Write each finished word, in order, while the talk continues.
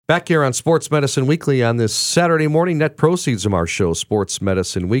Back here on Sports Medicine Weekly on this Saturday morning. Net proceeds from our show, Sports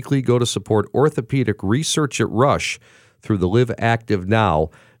Medicine Weekly, go to support orthopedic research at Rush through the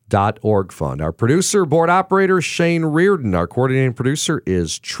LiveActiveNow.org fund. Our producer, board operator, Shane Reardon. Our coordinating producer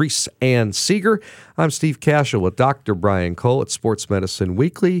is Treese Ann Seeger. I'm Steve Cashel with Dr. Brian Cole at Sports Medicine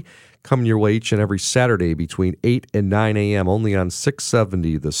Weekly, coming your way each and every Saturday between 8 and 9 a.m. only on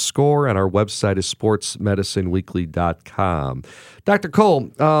 670 The Score, and our website is sportsmedicineweekly.com. Dr. Cole,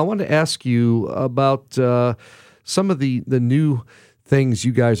 I wanted to ask you about some of the new things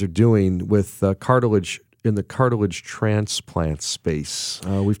you guys are doing with cartilage in the cartilage transplant space.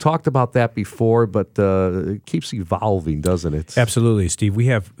 We've talked about that before, but it keeps evolving, doesn't it? Absolutely, Steve. We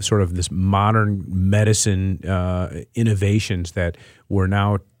have sort of this modern medicine innovations that we're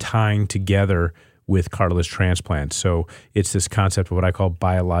now tying together with cartilage transplants. So it's this concept of what I call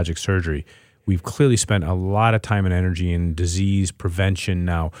biologic surgery. We've clearly spent a lot of time and energy in disease prevention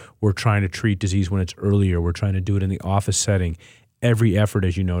now. We're trying to treat disease when it's earlier. We're trying to do it in the office setting. Every effort,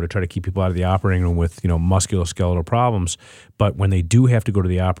 as you know, to try to keep people out of the operating room with, musculoskeletal problems. But when they do have to go to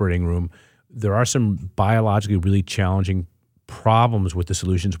the operating room, there are some biologically really challenging problems with the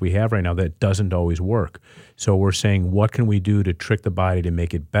solutions we have right now that doesn't always work. So we're saying, what can we do to trick the body to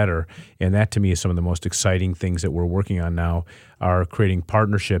make it better? And that, to me, is some of the most exciting things that we're working on now, are creating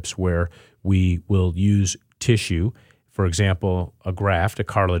partnerships where we will use tissue, for example, a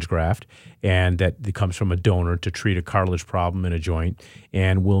cartilage graft, and that comes from a donor to treat a cartilage problem in a joint,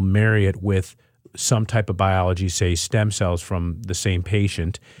 and we'll marry it with some type of biology, say stem cells from the same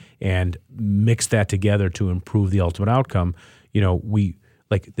patient, and mix that together to improve the ultimate outcome. We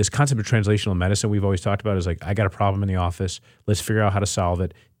like this concept of translational medicine we've always talked about is like, I got a problem in the office, let's figure out how to solve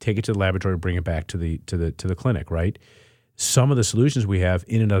it, take it to the laboratory, bring it back to the clinic, right? Some of the solutions we have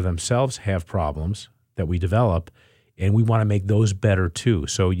in and of themselves have problems that we develop, and we want to make those better too.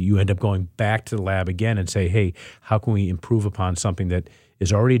 So you end up going back to the lab again and say, hey, how can we improve upon something that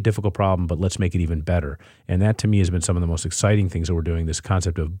is already a difficult problem, but let's make it even better? And that, to me, has been some of the most exciting things that we're doing, this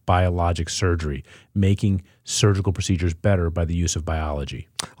concept of biologic surgery, making surgical procedures better by the use of biology.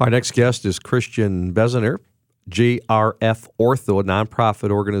 Our next guest is Christian Besener, JRF Ortho, a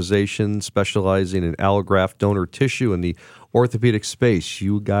nonprofit organization specializing in allograft donor tissue in the orthopedic space.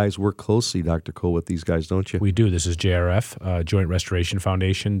 You guys work closely, Dr. Cole, with these guys, don't you? We do. This is JRF, Joint Restoration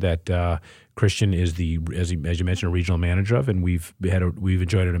Foundation, that Christian is as you mentioned, a regional manager of, and we've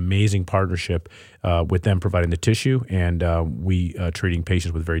enjoyed an amazing partnership with them providing the tissue and we treating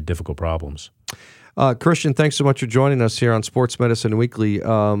patients with very difficult problems. Christian, thanks so much for joining us here on Sports Medicine Weekly.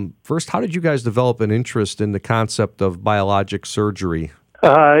 First, how did you guys develop an interest in the concept of biologic surgery?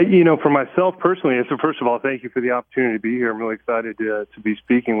 For myself personally, so first of all, thank you for the opportunity to be here. I'm really excited to be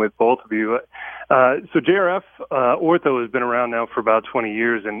speaking with both of you. So JRF Ortho has been around now for about 20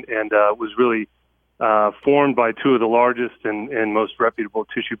 years and was really formed by two of the largest and most reputable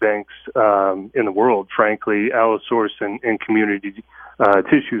tissue banks in the world, frankly, Allosource and Community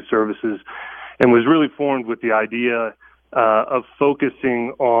Tissue Services, and was really formed with the idea of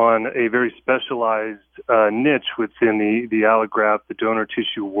focusing on a very specialized niche within the allograft, the donor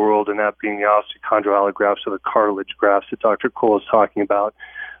tissue world, and that being the osteochondral allografts, or the cartilage grafts that Dr. Cole is talking about,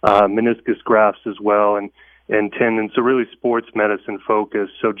 meniscus grafts as well, and tendons. So really sports medicine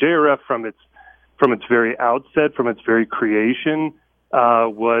focused. So JRF from its very outset, from its very creation,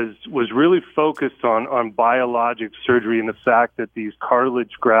 was really focused on biologic surgery and the fact that these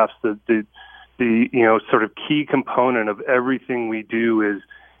cartilage grafts, the sort of key component of everything we do is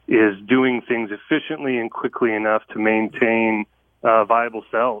doing things efficiently and quickly enough to maintain viable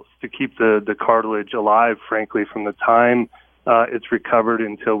cells, to keep the cartilage alive, frankly, from the time it's recovered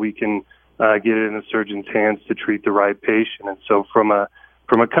until we can get it in the surgeon's hands to treat the right patient. And so from a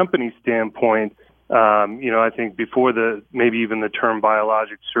company standpoint, I think before maybe even the term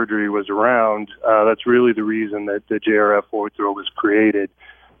biologic surgery was around, that's really the reason that the JRF Ortho was created.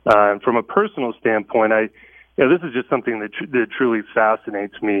 And from a personal standpoint, this is just something that truly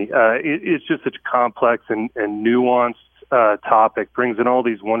fascinates me. It's just such a complex and nuanced topic, brings in all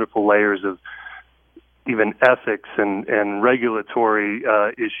these wonderful layers of even ethics and regulatory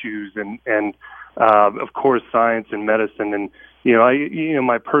issues and of course science and medicine. And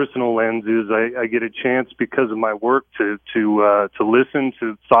my personal lens is I get a chance because of my work to listen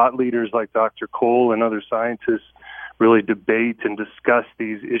to thought leaders like Dr. Cole and other scientists really debate and discuss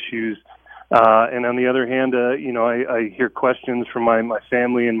these issues. And on the other hand, I hear questions from my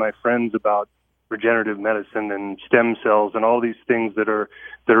family and my friends about regenerative medicine and stem cells and all these things that are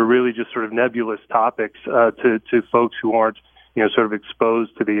really just sort of nebulous topics to folks who aren't sort of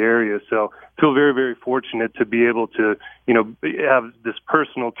exposed to the area. So I feel very, very fortunate to be able to, have this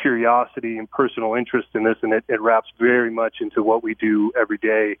personal curiosity and personal interest in this, and it wraps very much into what we do every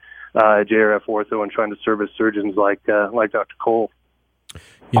day at JRF Ortho and trying to service surgeons like Dr. Cole.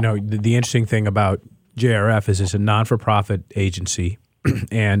 The interesting thing about JRF is it's a non-for-profit agency,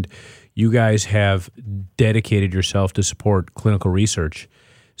 and you guys have dedicated yourself to support clinical research.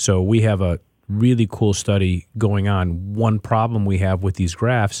 So we have a really cool study going on. One problem we have with these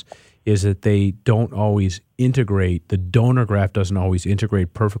grafts is that they don't always integrate. The donor graft doesn't always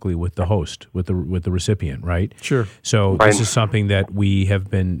integrate perfectly with the host, with the recipient, right? Sure. So this is something that we have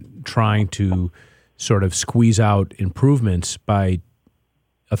been trying to sort of squeeze out improvements by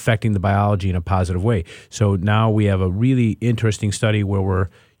affecting the biology in a positive way. So now we have a really interesting study where we're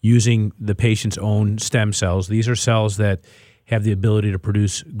using the patient's own stem cells. These are cells that have the ability to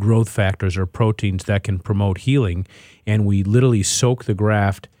produce growth factors or proteins that can promote healing, and we literally soak the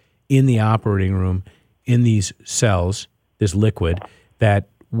graft in the operating room in these cells, this liquid, that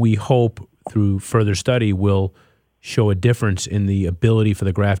we hope through further study will show a difference in the ability for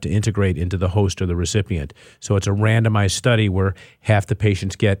the graft to integrate into the host or the recipient. So it's a randomized study where half the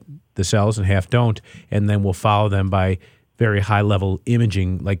patients get the cells and half don't, and then we'll follow them by very high-level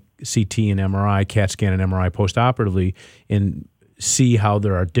imaging like CT and MRI, CAT scan and MRI postoperatively, and see how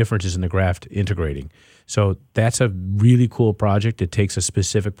there are differences in the graft integrating. So that's a really cool project. It takes a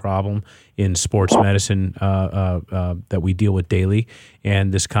specific problem in sports medicine that we deal with daily,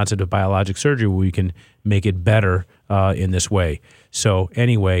 and this concept of biologic surgery where we can make it better in this way. So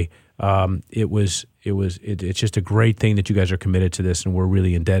anyway, it's just a great thing that you guys are committed to this, and we're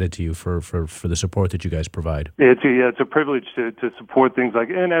really indebted to you for the support that you guys provide. It's a privilege to support things like,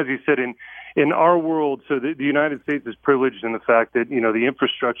 and as you said, in our world, so the United States is privileged in the fact that, the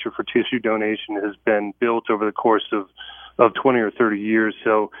infrastructure for tissue donation has been built over the course of 20 or 30 years.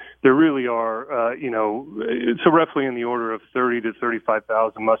 So there really are, so roughly in the order of 30 to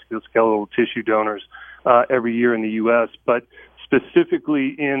 35,000 musculoskeletal tissue donors every year in the U.S. But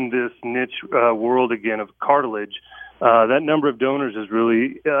specifically in this niche world, again, of cartilage, that number of donors is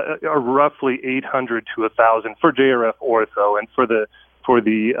really roughly 800 to 1,000 for JRF Ortho, and for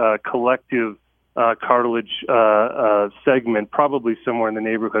the collective cartilage segment, probably somewhere in the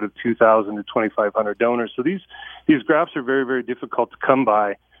neighborhood of 2,000 to 2,500 donors. So these grafts are very, very difficult to come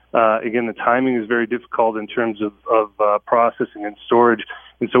by. Again, the timing is very difficult in terms of processing and storage.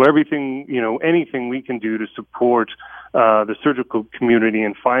 And so everything, anything we can do to support the surgical community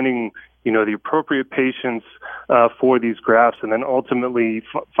and finding, the appropriate patients for these grafts, and then ultimately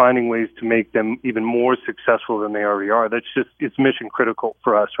finding ways to make them even more successful than they already are. It's mission critical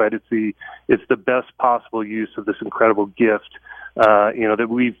for us, right? It's the best possible use of this incredible gift, that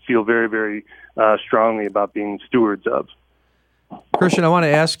we feel very, very strongly about being stewards of. Christian, I want to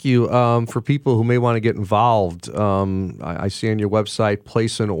ask you, for people who may want to get involved, I see on your website,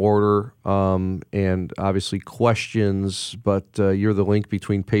 place an order, and obviously questions, but you're the link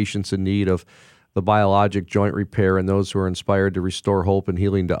between patients in need of the biologic joint repair and those who are inspired to restore hope and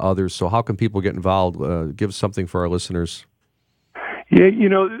healing to others. So how can people get involved? Give something for our listeners. Yeah,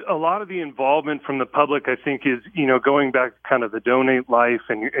 a lot of the involvement from the public, I think, is, going back to kind of the Donate Life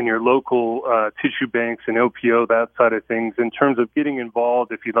and your local tissue banks and OPO, that side of things, in terms of getting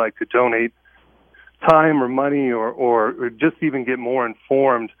involved if you'd like to donate time or money or just even get more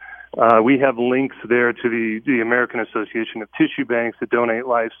informed. We have links there to the American Association of Tissue Banks, the Donate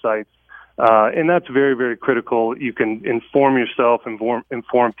Life sites, and that's very, very critical. You can inform yourself,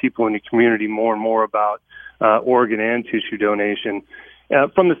 inform people in your community more and more about organ and tissue donation.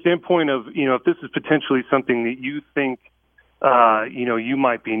 From the standpoint of, if this is potentially something that you think, you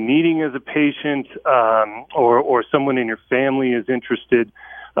might be needing as a patient, or someone in your family is interested,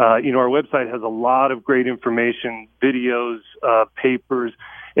 our website has a lot of great information, videos, papers,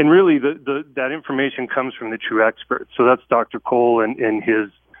 and really that information comes from the true experts. So that's Dr. Cole and his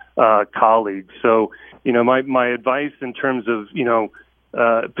colleagues. So, my advice in terms of,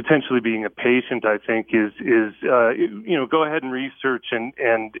 potentially being a patient, I think, is go ahead and research and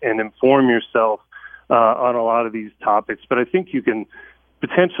inform yourself on a lot of these topics. But I think you can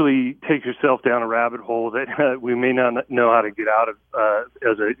potentially take yourself down a rabbit hole that we may not know how to get out of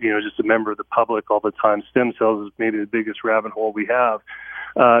as just a member of the public all the time. Stem cells is maybe the biggest rabbit hole we have.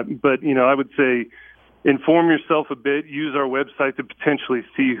 But I would say inform yourself a bit. Use our website to potentially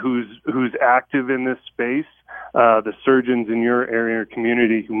see who's active in this space. The surgeons in your area or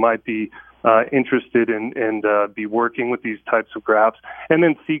community who might be interested and be working with these types of grafts, and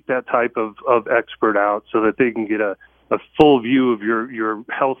then seek that type of expert out so that they can get a a full view of your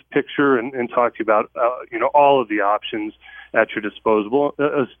health picture and talk to you about all of the options at your disposal.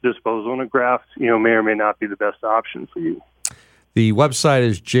 And a graft may or may not be the best option for you. The website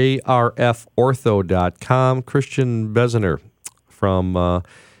is jrfortho.com. Christian Beziner from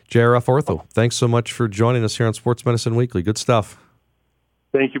JRF Ortho. Thanks so much for joining us here on Sports Medicine Weekly. Good stuff.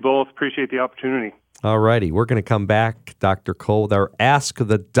 Thank you both. Appreciate the opportunity. All righty. We're going to come back, Dr. Cole, with our Ask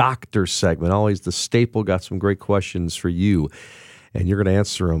the Doctor segment. Always the staple. Got some great questions for you, and you're going to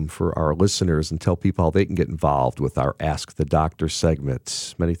answer them for our listeners and tell people how they can get involved with our Ask the Doctor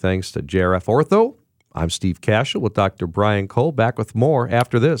segment. Many thanks to JRF Ortho. I'm Steve Cashel with Dr. Brian Cole. Back with more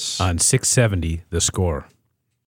after this. On 670, The Score.